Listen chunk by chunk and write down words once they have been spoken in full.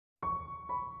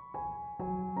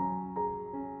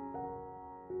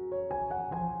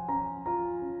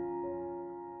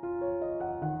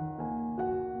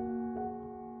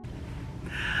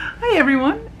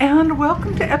everyone, and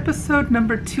welcome to episode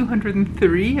number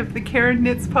 203 of the Karen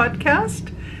Knits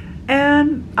podcast.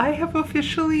 And I have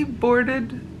officially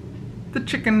boarded the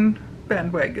chicken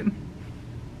bandwagon.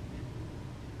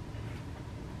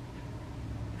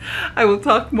 I will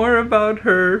talk more about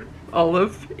her,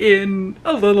 Olive, in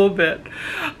a little bit.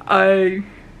 I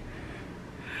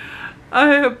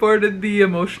have boarded the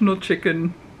emotional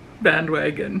chicken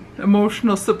bandwagon,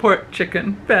 emotional support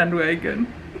chicken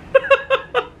bandwagon.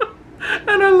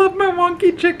 And I love my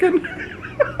wonky chicken.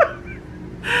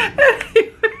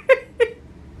 Anyway.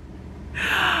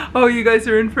 Oh, you guys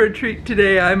are in for a treat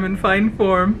today. I'm in fine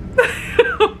form.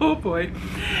 Oh boy.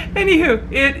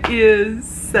 Anywho, it is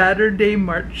Saturday,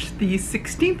 March the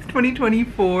 16th,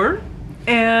 2024.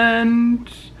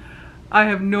 And I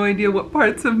have no idea what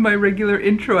parts of my regular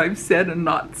intro I've said and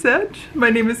not said.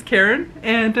 My name is Karen,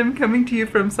 and I'm coming to you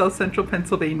from South Central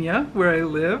Pennsylvania, where I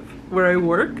live, where I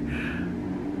work,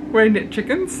 where I knit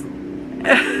chickens, and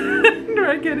where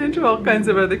I get into all kinds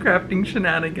of other crafting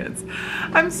shenanigans.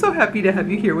 I'm so happy to have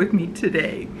you here with me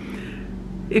today.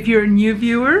 If you're a new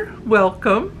viewer,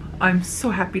 welcome. I'm so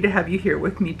happy to have you here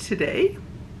with me today.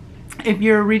 If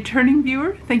you're a returning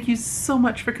viewer, thank you so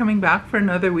much for coming back for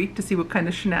another week to see what kind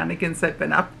of shenanigans I've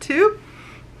been up to.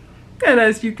 And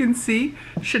as you can see,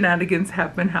 shenanigans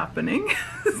have been happening.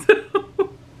 So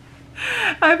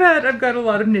I've got a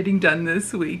lot of knitting done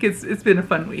this week. It's been a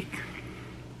fun week.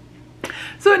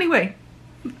 So anyway,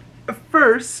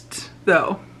 first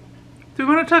though, do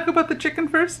we want to talk about the chicken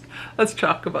first? Let's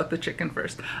talk about the chicken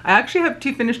first. I actually have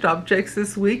 2 finished objects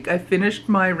this week. I finished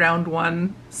my round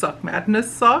 1 Sock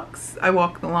Madness socks. I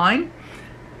walked the line,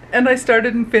 and I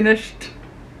started and finished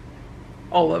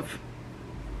Olive,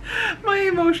 my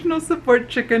emotional support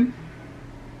chicken.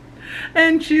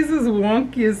 And she's as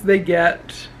wonky as they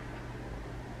get.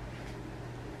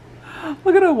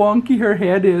 Look at how wonky her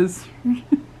head is.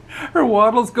 Her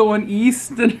wattle's going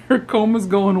east and her comb is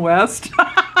going west.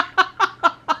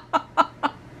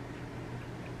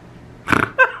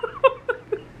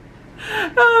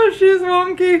 Oh, she's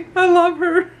wonky. I love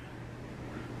her.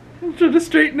 I should have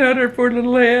straightened out her poor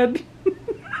little head.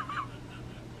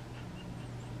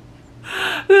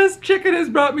 This chicken has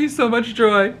brought me so much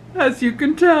joy, as you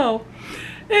can tell.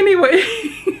 Anyway,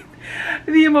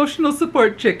 the emotional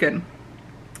support chicken.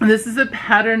 This is a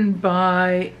pattern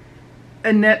by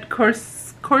Annette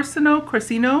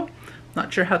Corsino,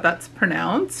 not sure how that's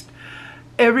pronounced.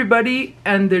 Everybody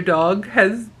and their dog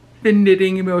has been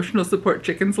knitting emotional support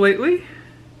chickens lately.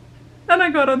 And I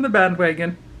got on the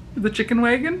bandwagon, the chicken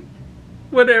wagon,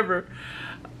 whatever.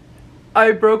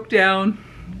 I broke down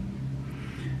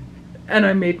and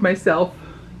I made myself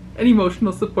an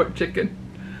emotional support chicken.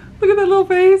 Look at that little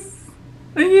face.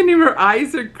 I think even her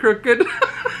eyes are crooked.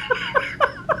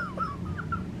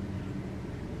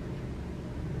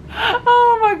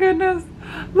 Oh my goodness.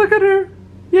 Look at her.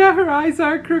 Yeah, her eyes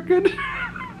are crooked.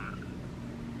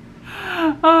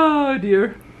 Oh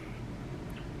dear.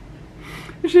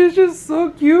 She's just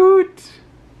so cute.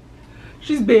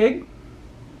 She's big.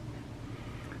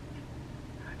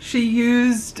 She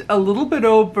used a little bit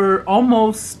over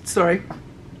almost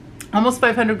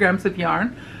 500 grams of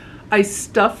yarn. I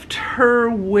stuffed her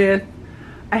with,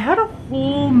 I had a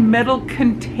whole metal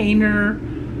container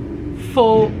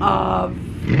full of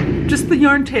just the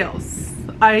yarn tails.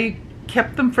 I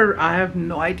kept them for, I have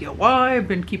no idea why. I've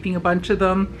been keeping a bunch of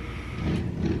them.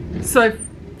 So I've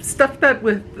stuffed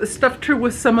her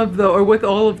with some of the, or with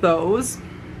all of those.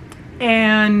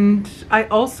 And I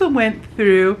also went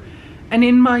through, and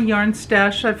in my yarn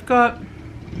stash, I've got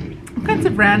all kinds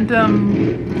of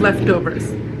random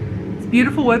leftovers. It's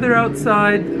beautiful weather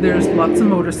outside. There's lots of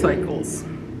motorcycles.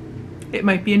 It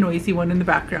might be a noisy one in the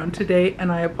background today,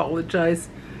 and I apologize.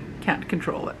 Can't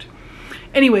control it.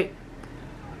 Anyway,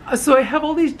 so I have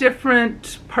all these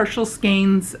different partial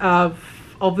skeins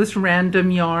of all this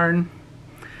random yarn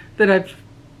that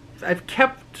I've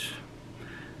kept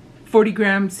 40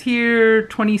 grams here,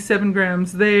 27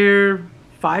 grams there,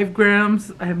 5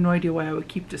 grams. I have no idea why I would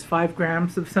keep just 5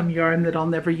 grams of some yarn that I'll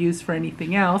never use for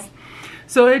anything else.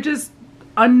 So I just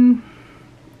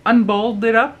unballed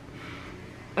it up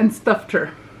and stuffed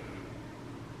her.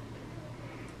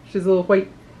 She's a little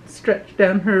white stretch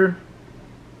down her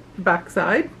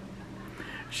backside.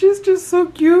 She's just so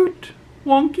cute,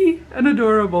 wonky, and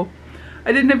adorable.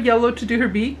 I didn't have yellow to do her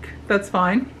beak. That's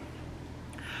fine.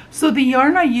 So the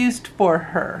yarn I used for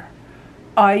her,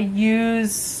 I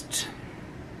used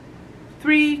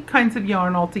 3 kinds of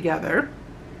yarn altogether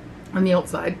on the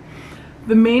outside.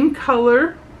 The main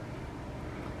color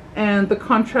and the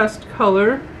contrast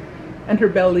color and her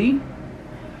belly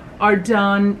are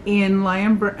done in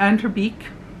lion and her beak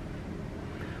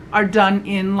are done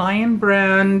in Lion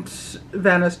Brand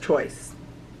Vanna's Choice.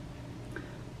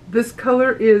 This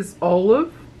color is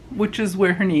Olive, which is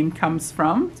where her name comes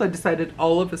from. So I decided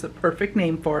Olive is a perfect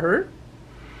name for her.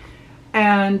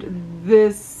 And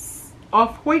this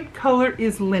off-white color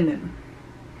is Linen.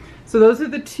 So those are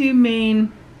the two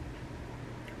main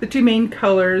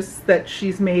colors that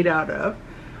she's made out of.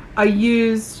 I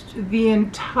used the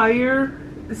entire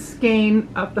skein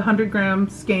of the 100-gram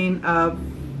skein of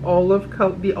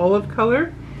the olive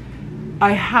color.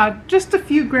 I had just a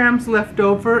few grams left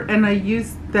over, and I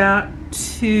used that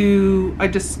to, I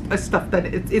stuffed that,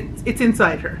 it's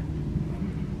inside her.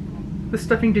 The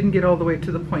stuffing didn't get all the way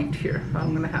to the point here.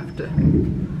 I'm gonna have to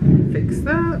fix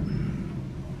that.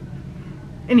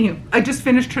 Anywho, I just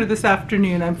finished her this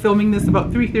afternoon. I'm filming this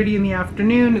about 3:30 in the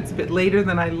afternoon. It's a bit later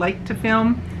than I like to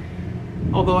film,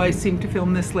 although I seem to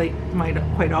film this late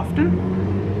quite often.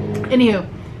 Anywho,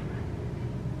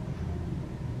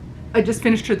 I just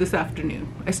finished her this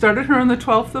afternoon. I started her on the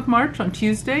 12th of March on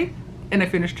Tuesday, and I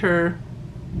finished her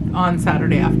on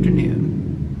Saturday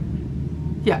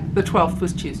afternoon. Yeah, the 12th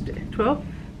was Tuesday. 12th?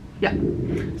 Yeah.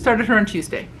 Started her on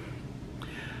Tuesday.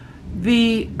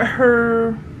 The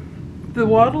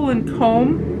wattle and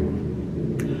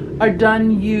comb are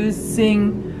done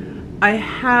using, I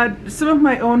had some of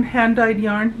my own hand-dyed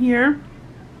yarn here.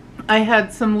 I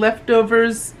had some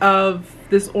leftovers of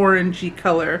this orangey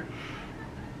color.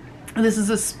 This is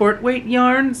a sport weight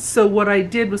yarn, so what I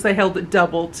did was I held it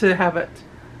double to have it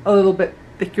a little bit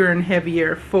thicker and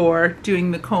heavier for doing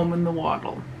the comb and the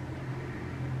wattle.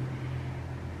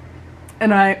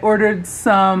 And I ordered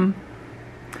some,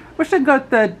 wish I got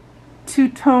the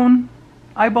two-tone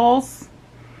eyeballs.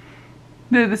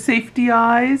 They're the safety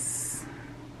eyes.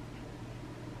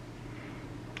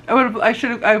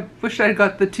 I wish I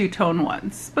got the two-tone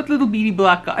ones, but little beady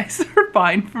black eyes are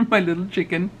fine for my little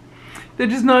chicken. They're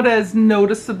just not as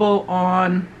noticeable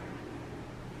on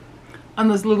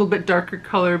this little bit darker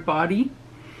color body.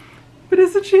 But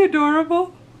isn't she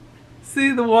adorable?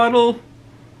 See, the wattle's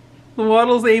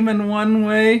aiming one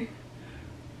way,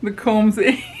 the comb's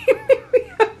aiming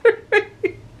the other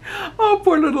way. Oh,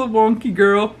 poor little wonky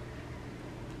girl.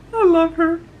 I love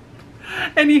her.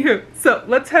 Anywho, so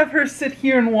let's have her sit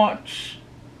here and watch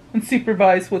and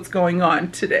supervise what's going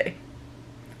on today.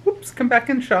 Oops, come back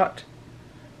in shot.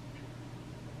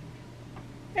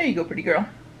 There you go, pretty girl.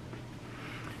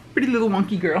 Pretty little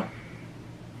wonky girl.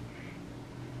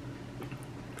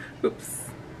 Oops.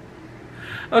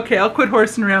 Okay, I'll quit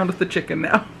horsing around with the chicken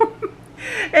now.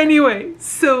 Anyway,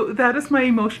 so that is my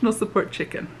emotional support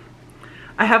chicken.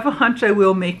 I have a hunch I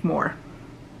will make more.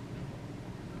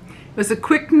 It was a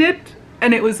quick knit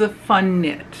and it was a fun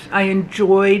knit. I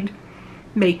enjoyed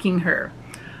making her.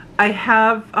 I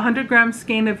have a 100-gram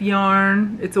skein of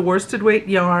yarn. It's a worsted weight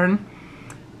yarn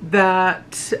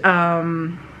that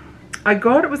I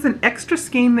got. It was an extra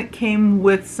skein that came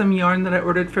with some yarn that I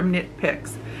ordered from Knit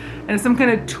Picks, and it's some kind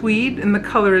of tweed, and the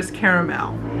color is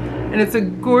caramel, and it's a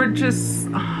gorgeous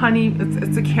honey,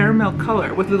 it's a caramel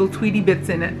color with little tweedy bits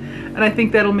in it, and I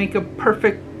think that'll make a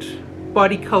perfect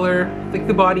body color, like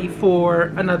the body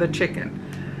for another chicken.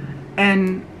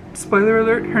 And spoiler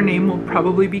alert, her name will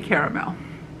probably be Caramel.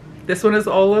 This one is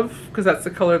Olive because that's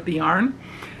the color of the yarn.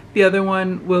 The other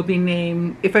one will be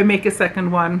named, if I make a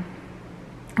second one,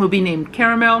 will be named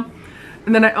Caramel.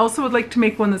 And then I also would like to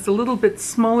make one that's a little bit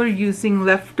smaller using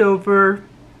leftover,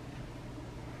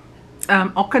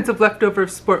 all kinds of leftover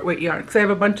sport weight yarn. Because I have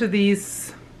a bunch of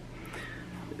these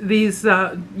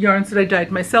yarns that I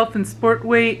dyed myself in sport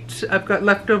weight. I've got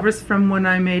leftovers from when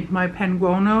I made my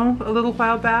penguono a little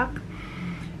while back.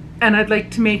 And I'd like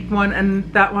to make one,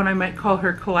 and that one I might call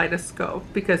her Kaleidoscope,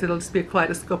 because it'll just be a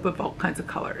kaleidoscope of all kinds of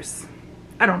colors.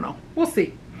 I don't know. We'll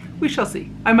see. We shall see.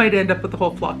 I might end up with a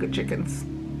whole flock of chickens.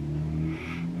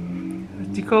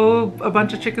 Do you call a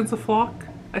bunch of chickens a flock?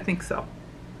 I think so.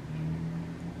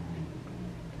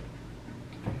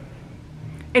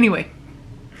 Anyway,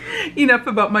 enough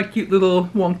about my cute little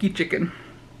wonky chicken.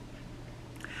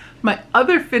 My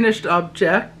other finished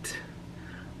object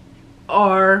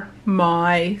are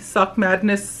my Sock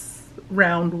Madness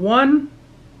round 1.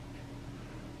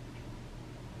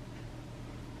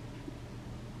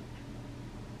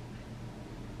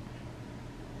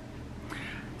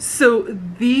 So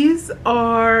these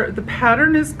are, the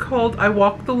pattern is called I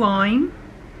Walk the Line,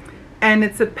 and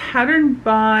it's a pattern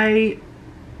by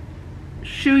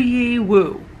Shuyi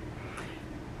Wu,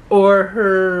 or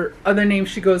her other name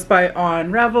she goes by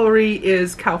on Ravelry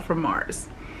is Cal from Mars.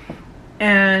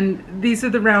 And these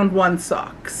are the round 1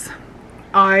 socks.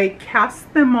 I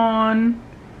cast them on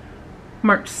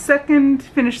March 2nd,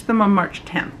 finished them on March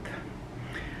 10th.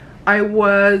 I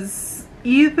was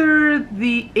either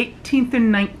the 18th or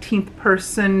 19th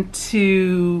person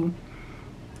to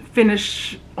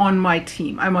finish on my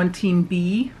team. I'm on team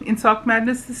B in Sock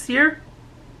Madness this year.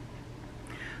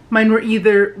 Mine were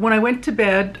either, when I went to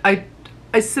bed, I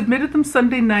submitted them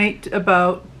Sunday night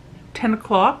about 10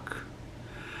 o'clock.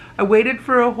 I waited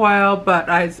for a while, but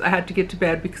I had to get to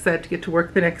bed because I had to get to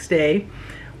work the next day.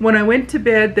 When I went to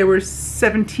bed, there were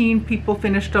 17 people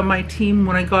finished on my team.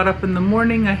 When I got up in the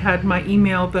morning, I had my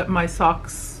email that my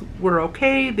socks were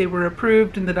okay, they were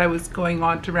approved, and that I was going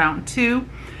on to round 2.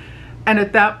 And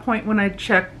at that point, when I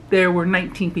checked, there were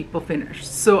 19 people finished.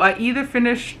 So I either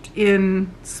finished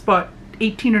in spot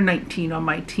 18 or 19 on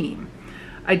my team.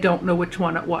 I don't know which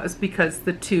one it was because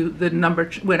the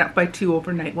number went up by 2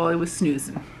 overnight while I was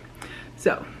snoozing.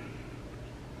 So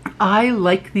I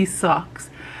like these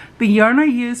socks. The yarn I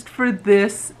used for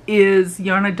this is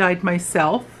yarn I dyed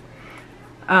myself.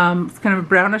 It's kind of a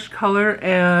brownish color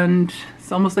and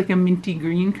it's almost like a minty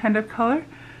green kind of color.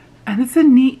 And it's a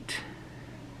neat,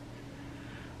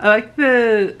 I like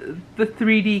the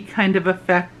 3D kind of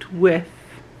effect with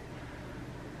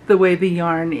the way the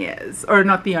yarn is, or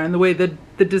not the yarn, the way the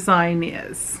design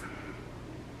is.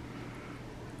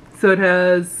 So it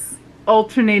has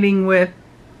alternating with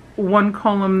one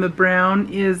column, the brown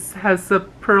has a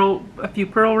few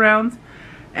pearl rounds,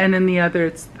 and in the other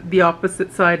it's the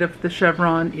opposite side of the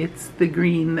chevron, it's the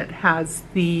green that has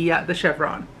the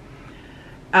chevron.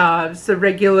 It's a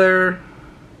regular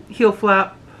heel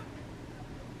flap,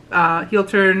 heel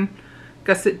turn,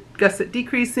 gusset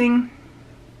decreasing.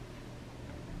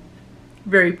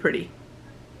 Very pretty.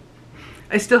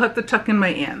 I still have to tuck in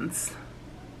my ends.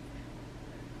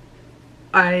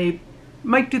 I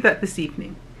might do that this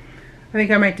evening. I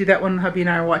think I might do that when hubby and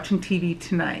I are watching TV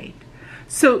tonight.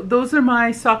 So those are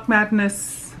my Sock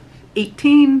Madness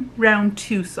 18 round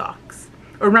 2 socks,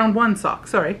 or round 1 socks,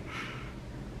 sorry.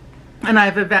 And I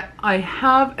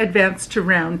have advanced to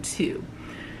round 2.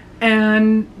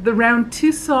 And the round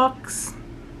 2 socks,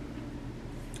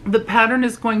 the pattern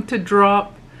is going to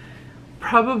drop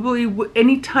probably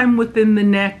anytime within the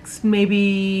next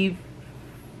maybe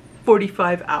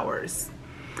 45 hours.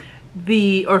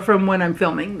 Or from when I'm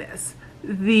filming this.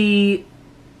 The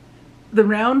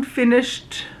round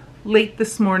finished late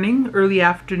this morning, early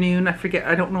afternoon. I forget,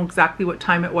 I don't know exactly what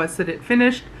time it was that it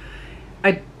finished.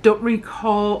 I don't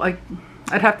recall, I'd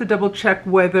have to double check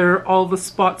whether all the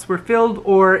spots were filled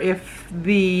or if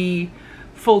the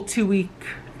full 2-week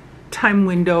time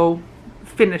window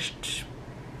finished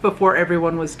before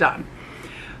everyone was done.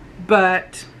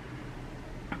 But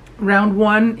round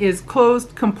 1 is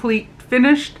closed, complete,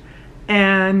 finished,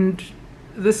 and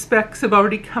the specs have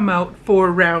already come out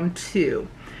for round 2.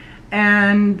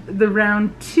 And the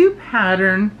round 2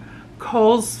 pattern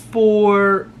calls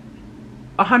for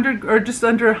 100 or just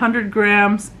under 100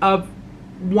 grams of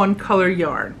one color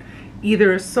yarn,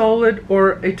 either a solid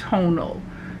or a tonal.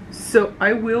 So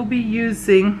I will be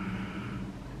using,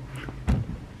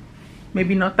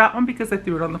 maybe not that one because I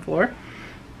threw it on the floor.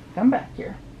 Come back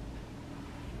here.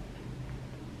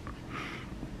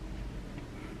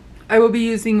 I will be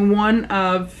using one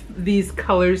of these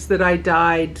colors that I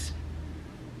dyed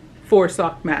for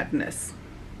Sock Madness.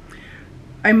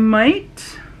 I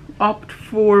might opt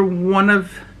for one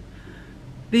of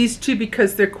these two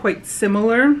because they're quite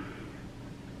similar.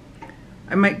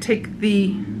 I might take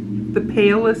the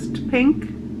palest pink,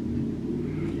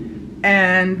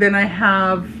 and then I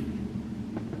have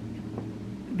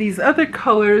these other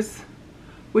colors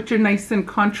which are nice and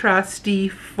contrasty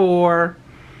for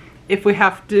if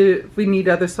we need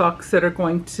other socks that are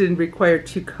going to require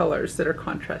 2 colors that are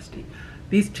contrasty.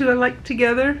 These 2 I like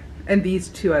together, and these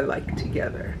 2 I like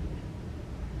together.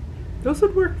 Those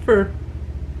would work for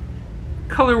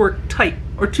color work type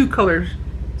or 2 color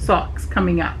socks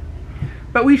coming up,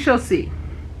 but we shall see.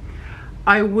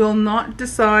 I will not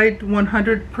decide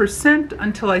 100%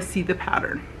 until I see the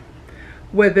pattern.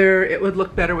 Whether it would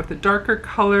look better with a darker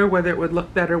color, whether it would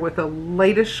look better with a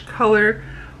lightish color,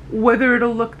 whether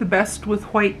it'll look the best with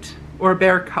white or a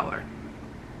bare color.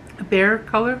 A bare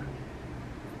color?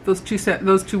 Those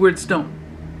two words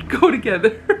don't go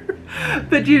together.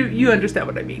 But you understand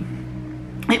what I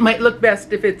mean. It might look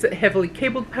best if it's a heavily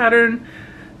cabled pattern.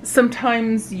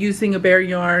 Sometimes using a bare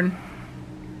yarn,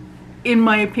 in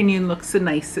my opinion, looks the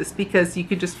nicest because you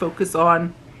could just focus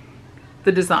on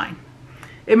the design.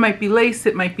 It might be lace,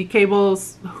 it might be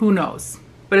cables, who knows?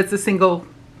 But it's a single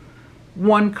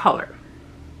one color,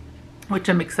 which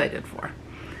I'm excited for.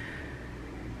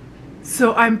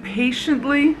 So I'm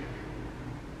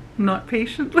not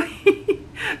patiently,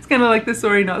 It's kind of like the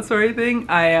sorry not sorry thing.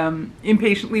 I am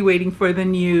impatiently waiting for the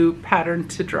new pattern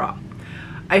to drop.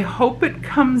 I hope it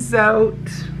comes out.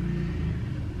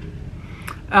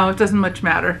 Oh, it doesn't much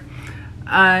matter.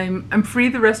 I'm free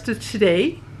the rest of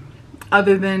today,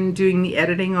 other than doing the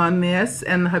editing on this,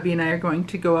 and the hubby and I are going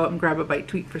to go out and grab a bite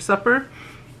to eat for supper.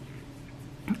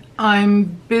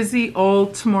 I'm busy all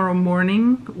tomorrow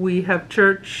morning. We have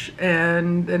church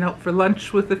and then out for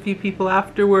lunch with a few people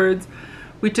afterwards.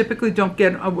 We typically don't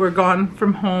get, we're gone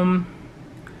from home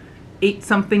 8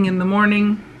 something in the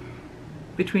morning,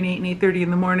 between 8 and 8:30 in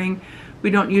the morning.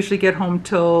 We don't usually get home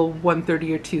till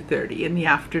 1:30 or 2:30 in the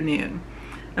afternoon.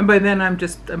 And by then I'm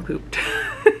pooped.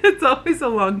 It's always a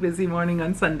long, busy morning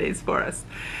on Sundays for us.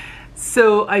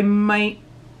 So I might,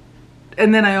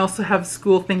 and then I also have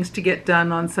school things to get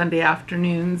done on Sunday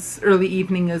afternoons, early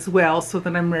evening as well, so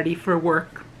that I'm ready for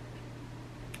work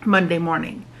Monday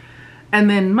morning. And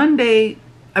then Monday,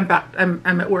 I'm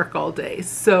at work all day.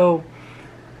 So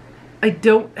I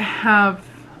don't have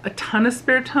a ton of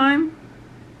spare time,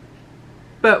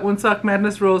 but when Sock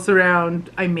Madness rolls around,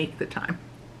 I make the time.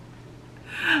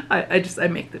 I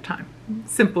make the time.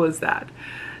 Simple as that.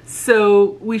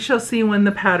 So we shall see when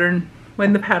the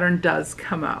pattern does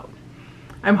come out.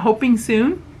 I'm hoping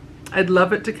soon. I'd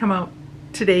love it to come out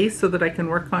today so that I can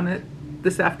work on it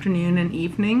this afternoon and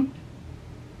evening.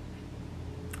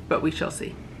 But we shall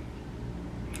see.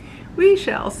 We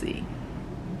shall see.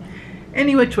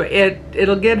 Any which way,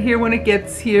 it'll get here when it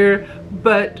gets here.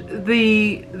 But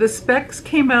the specs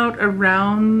came out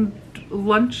around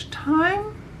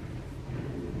lunchtime,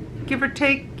 give or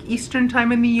take, Eastern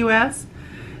time in the US.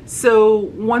 So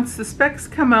once the specs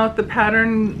come out, the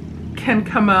pattern can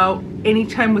come out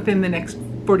anytime within the next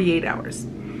 48 hours.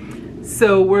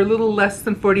 So we're a little less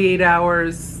than 48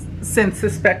 hours since the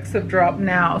specs have dropped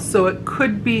now. So it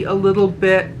could be a little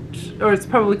bit, or it's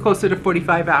probably closer to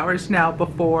 45 hours now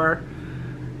before,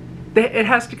 it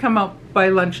has to come out by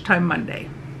lunchtime Monday.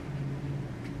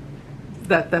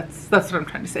 That's what I'm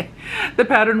trying to say. The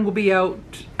pattern will be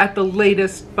out at the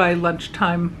latest by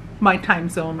lunchtime, my time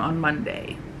zone, on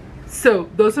Monday. So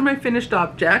those are my finished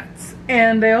objects,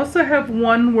 and I also have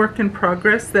one work in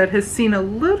progress that has seen a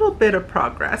little bit of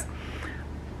progress.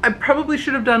 I probably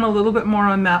should have done a little bit more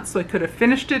on that so I could have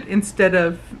finished it instead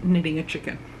of knitting a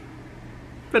chicken.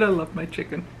 But I love my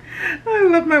chicken. I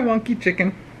love my wonky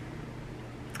chicken.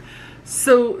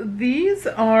 So these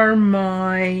are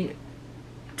my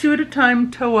 2 at a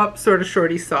time toe up sort of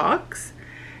shorty socks,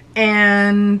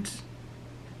 and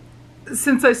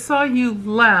since I saw you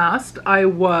last, I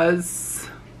was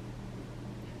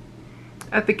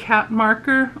at the cat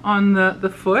marker on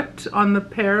the foot on the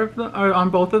pair of them, or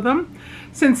on both of them.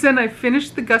 Since then, I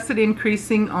finished the gusset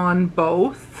increasing on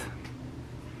both,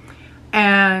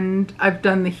 and I've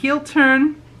done the heel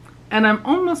turn, and I'm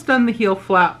almost done the heel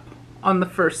flap on the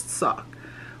first sock.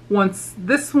 Once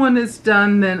this one is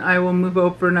done, then I will move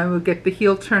over and I will get the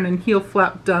heel turn and heel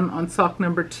flap done on sock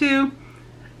number 2,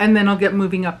 and then I'll get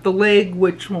moving up the leg,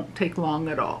 which won't take long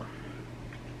at all.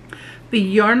 The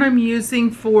yarn I'm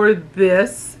using for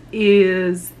this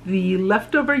is the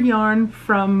leftover yarn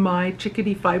from my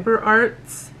Chickadee Fiber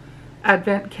Arts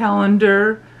advent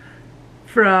calendar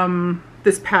from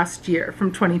this past year,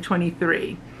 from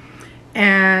 2023.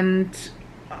 And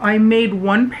I made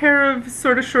one pair of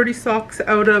sort of shorty socks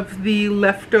out of the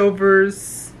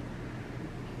leftovers,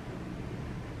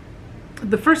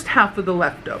 the first half of the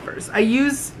leftovers. I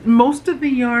used most of the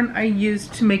yarn I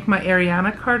used to make my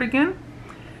Ariana cardigan,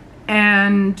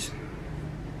 and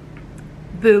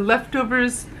the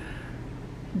leftovers,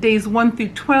 days 1 through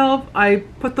 12, I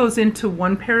put those into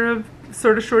one pair of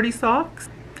sort of shorty socks,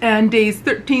 and days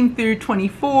 13 through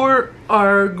 24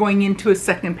 are going into a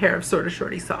second pair of sort of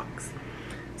shorty socks.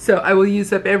 So I will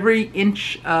use up every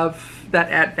inch of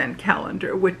that advent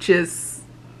calendar, which is,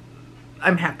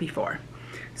 I'm happy for.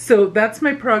 So that's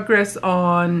my progress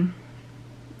on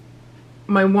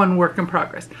my one work in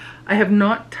progress. I have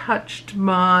not touched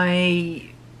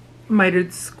my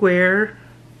mitered square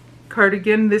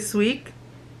cardigan this week,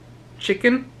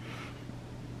 chicken.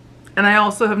 And I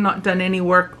also have not done any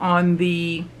work on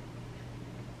the,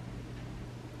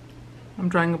 I'm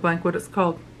drawing a blank what it's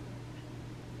called.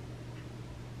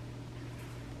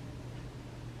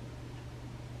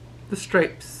 The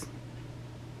stripes.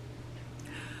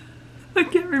 I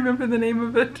can't remember the name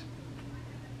of it.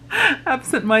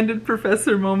 Absent-minded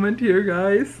professor moment here,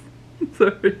 guys.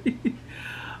 Sorry.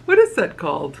 What is that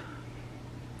called?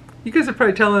 You guys are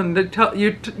probably telling,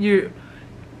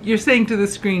 you're saying to the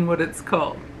screen what it's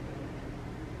called.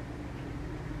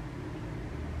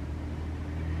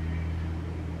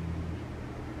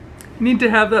 Need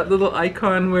to have that little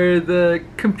icon where the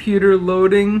computer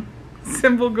loading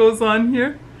symbol goes on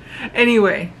here.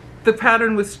 Anyway, the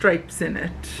pattern with stripes in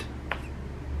it.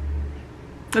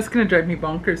 That's gonna drive me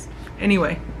bonkers.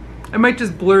 Anyway, I might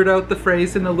just blurt out the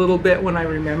phrase in a little bit when I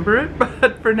remember it,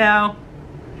 but for now,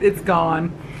 it's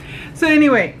gone. So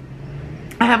anyway,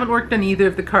 I haven't worked on either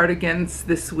of the cardigans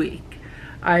this week.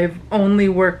 I've only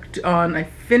worked on, I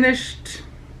finished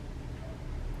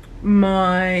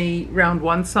my round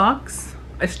 1 socks.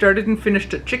 I started and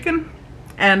finished a chicken,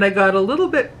 and I got a little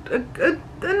bit, a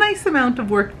nice amount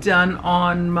of work done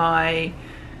on my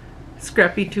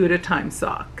scrappy 2 at a time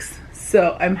socks.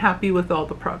 So I'm happy with all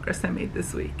the progress I made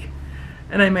this week.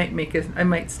 And I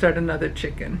might start another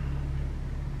chicken.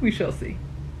 We shall see.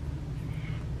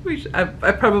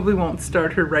 I probably won't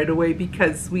start her right away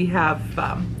because we have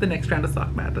the next round of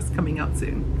sock madness coming out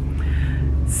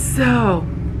soon. So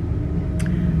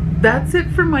that's it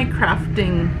for my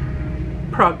crafting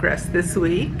progress this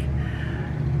week.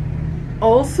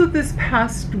 Also this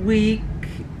past week,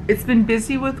 it's been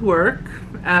busy with work,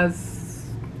 as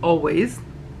always.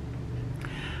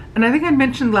 And I think I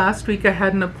mentioned last week I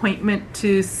had an appointment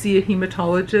to see a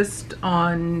hematologist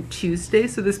on Tuesday.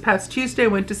 So this past Tuesday I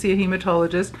went to see a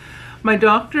hematologist. My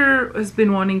doctor has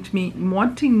been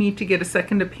wanting me to get a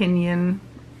second opinion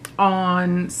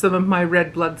on some of my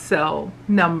red blood cell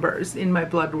numbers in my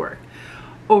blood work.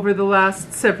 Over the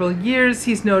last several years,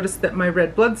 he's noticed that my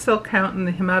red blood cell count and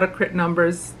the hematocrit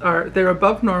numbers they're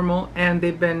above normal, and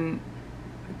they've been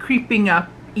creeping up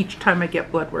each time I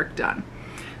get blood work done.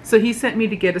 So he sent me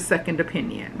to get a second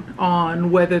opinion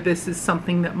on whether this is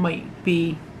something that might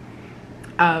be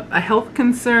a health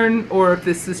concern or if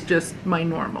this is just my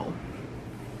normal.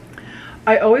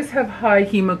 I always have high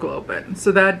hemoglobin,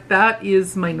 so that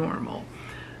is my normal.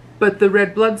 But the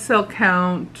red blood cell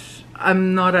count,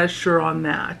 I'm not as sure on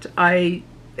that. I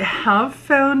have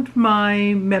found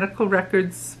my medical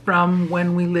records from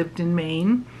when we lived in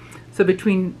Maine. So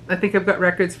I think I've got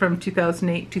records from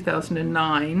 2008,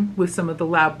 2009 with some of the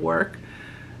lab work.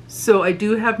 So I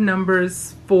do have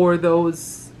numbers for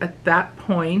those at that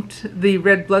point. The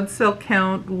red blood cell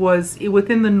count was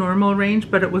within the normal range,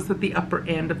 but it was at the upper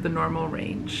end of the normal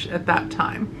range at that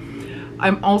time.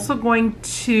 I'm also going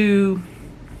to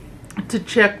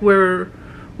check where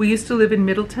we used to live in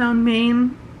Middletown,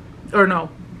 Maine, or no,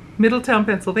 Middletown,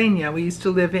 Pennsylvania. We used to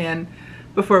live in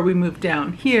before we moved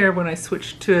down here when I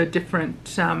switched to a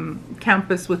different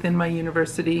campus within my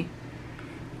university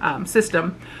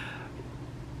system.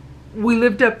 We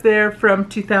lived up there from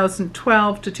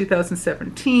 2012 to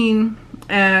 2017,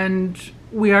 and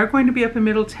we are going to be up in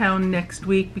Middletown next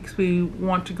week because we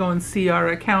want to go and see our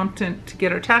accountant to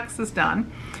get our taxes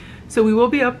done. So we will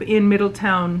be up in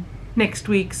Middletown next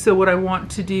week. So what I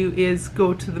want to do is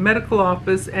go to the medical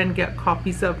office and get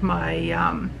copies of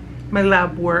my my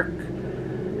lab work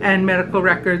and medical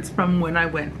records from when I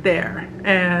went there.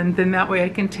 And then that way I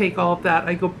can take all of that.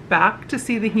 I go back to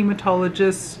see the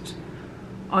hematologist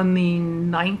on the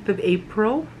 9th of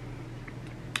April.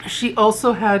 She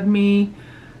also had me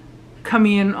come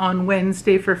in on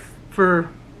Wednesday for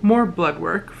more blood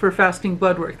work, for fasting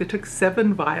blood work. They took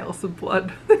 7 vials of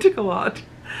blood. They took a lot.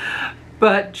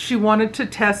 But she wanted to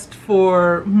test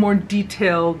for more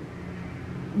detailed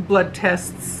blood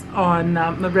tests on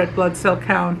the red blood cell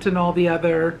count and all the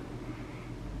other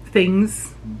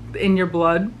things in your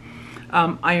blood,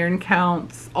 iron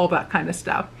counts, all that kind of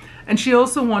stuff. And she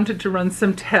also wanted to run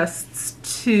some tests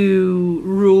to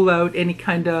rule out any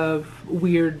kind of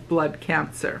weird blood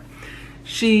cancer.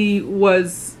 She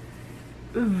thought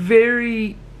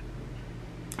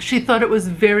it was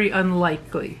very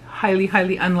unlikely, highly,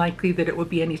 highly unlikely that it would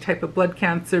be any type of blood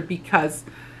cancer because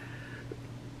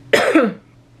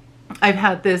I've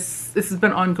had this has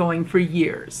been ongoing for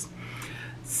years.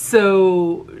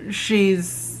 So she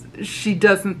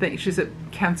doesn't think, she said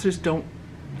cancers don't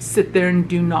sit there and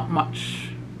do not much.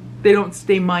 They don't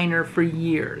stay minor for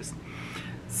years.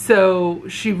 So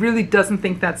she really doesn't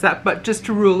think that's that, but just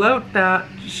to rule out that,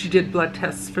 she did blood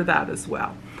tests for that as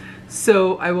well.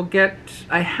 So I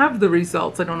have the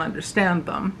results, I don't understand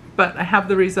them, but I have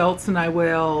the results and I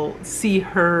will see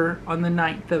her on the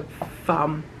 9th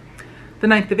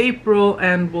of April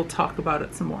and we'll talk about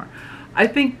it some more. I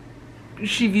think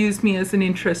she views me as an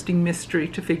interesting mystery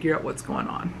to figure out what's going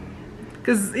on.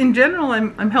 Because in general,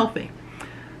 I'm healthy.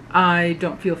 I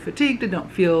don't feel fatigued, I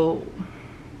don't feel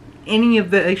any of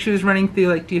the issues running through,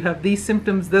 like, do you have these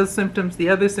symptoms, those symptoms, the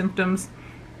other symptoms?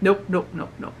 Nope, nope,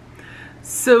 nope, nope.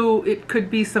 So it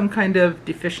could be some kind of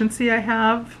deficiency I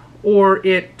have, or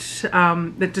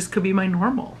that just could be my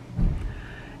normal.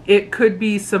 It could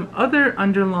be some other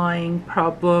underlying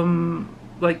problem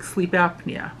like sleep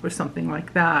apnea or something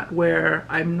like that, where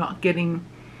I'm not getting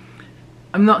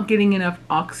enough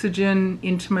oxygen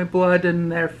into my blood,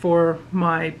 and therefore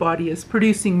my body is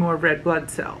producing more red blood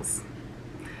cells.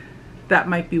 That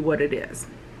might be what it is.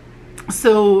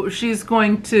 So she's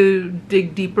going to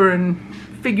dig deeper and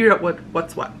figure out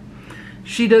what's what.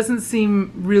 She doesn't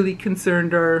seem really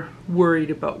concerned or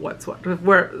worried about what's what.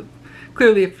 Where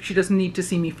clearly, if she doesn't need to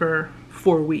see me for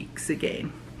 4 weeks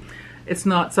again, it's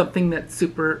not something that's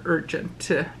super urgent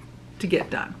to get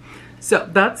done. So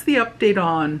that's the update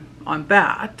on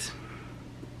that.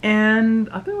 And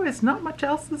otherwise, not much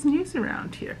else is news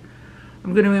around here.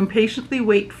 I'm going to impatiently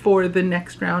wait for the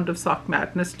next round of Sock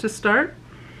Madness to start.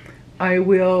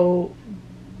 The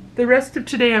rest of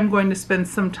today I'm going to spend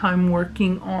some time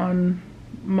working on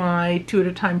my 2 at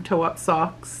a time toe-up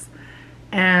socks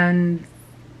and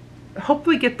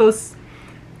hopefully get those.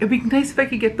 It'd be nice if I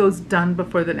could get those done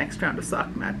before the next round of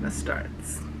Sock Madness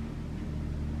starts.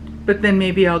 But then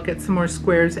maybe I'll get some more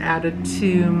squares added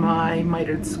to my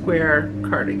mitered square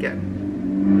cardigan.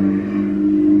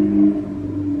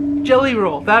 Jelly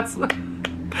roll, that's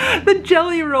the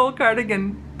jelly roll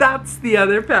cardigan. That's the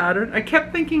other pattern. I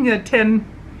kept thinking a 10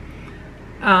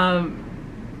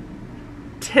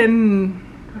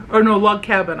 log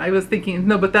cabin. I was thinking,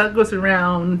 no, but that goes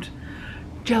around.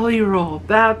 Jelly roll,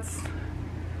 that's,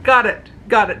 got it.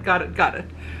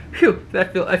 Phew,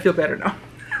 I feel better now.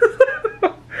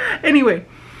 Anyway,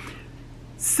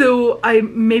 so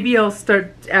maybe I'll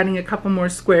start adding a couple more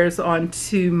squares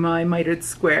onto my mitered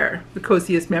square, the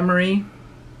Coziest Memory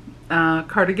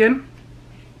cardigan.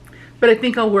 But I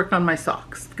think I'll work on my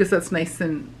socks because that's nice,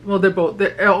 and well,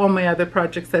 they're all my other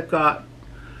projects I've got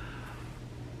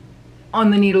on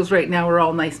the needles right now are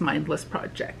all nice mindless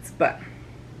projects, but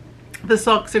the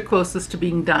socks are closest to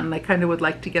being done. I kind of would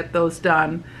like to get those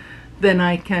done. Then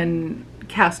I can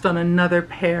cast on another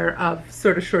pair of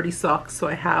sort of shorty socks, so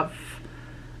I have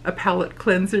a palette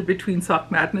cleanser between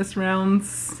Sock Madness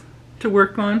rounds to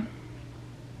work on.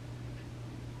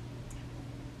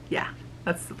 Yeah,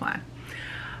 that's the plan.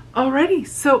 Alrighty,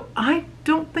 so I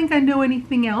don't think I know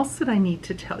anything else that I need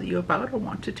to tell you about or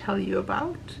want to tell you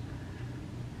about.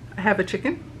 I have a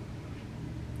chicken.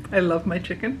 I love my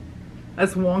chicken,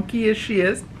 as wonky as she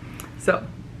is. So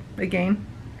again,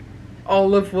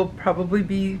 Olive will probably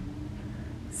be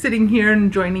sitting here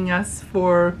and joining us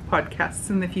for podcasts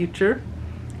in the future,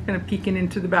 kind of peeking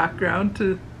into the background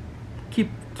to keep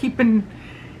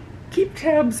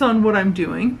tabs on what I'm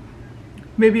doing.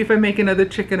 Maybe if I make another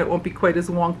chicken, it won't be quite as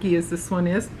wonky as this one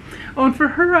is. Oh, and for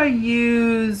her, I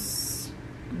use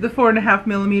the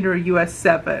 4.5mm US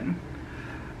 7.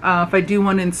 If I do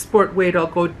one in sport weight, I'll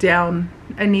go down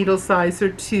a needle size or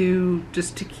 2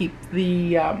 just to keep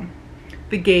the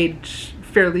gauge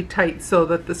fairly tight so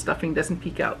that the stuffing doesn't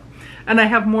peek out. And I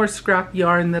have more scrap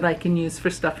yarn that I can use for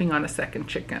stuffing on a second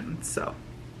chicken. So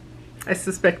I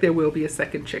suspect there will be a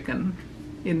second chicken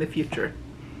in the future.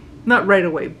 Not right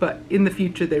away, but in the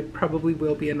future there probably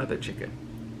will be another chicken.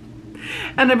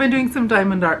 And I've been doing some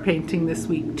diamond art painting this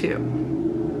week too.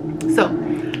 So,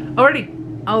 alrighty,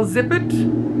 I'll zip it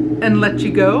and let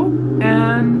you go.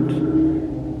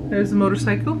 And there's a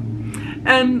motorcycle.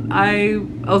 And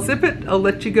I'll zip it, I'll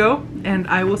let you go, and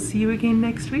I will see you again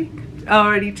next week.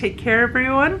 Alrighty, take care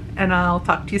everyone, and I'll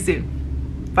talk to you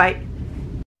soon. Bye.